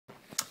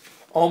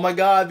Oh my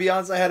god,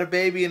 Beyonce had a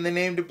baby and they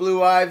named it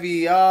Blue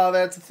Ivy. Oh,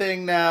 that's a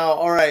thing now.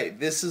 Alright,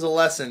 this is a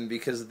lesson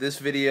because this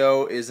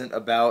video isn't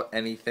about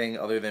anything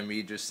other than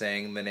me just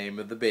saying the name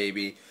of the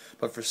baby.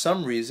 But for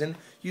some reason,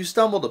 you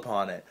stumbled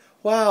upon it.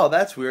 Wow,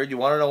 that's weird. You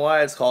want to know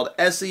why? It's called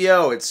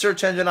SEO. It's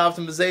search engine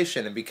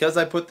optimization. And because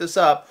I put this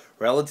up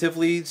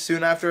relatively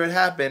soon after it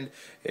happened,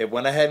 it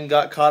went ahead and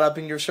got caught up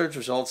in your search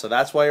results. So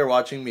that's why you're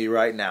watching me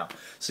right now.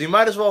 So you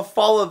might as well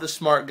follow the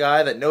smart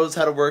guy that knows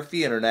how to work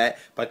the internet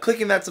by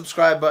clicking that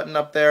subscribe button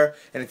up there.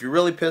 And if you're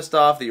really pissed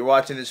off that you're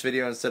watching this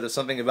video instead of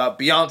something about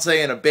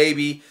Beyonce and a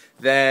baby,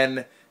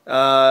 then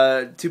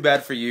too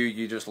bad for you.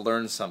 You just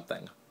learned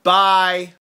something. Bye!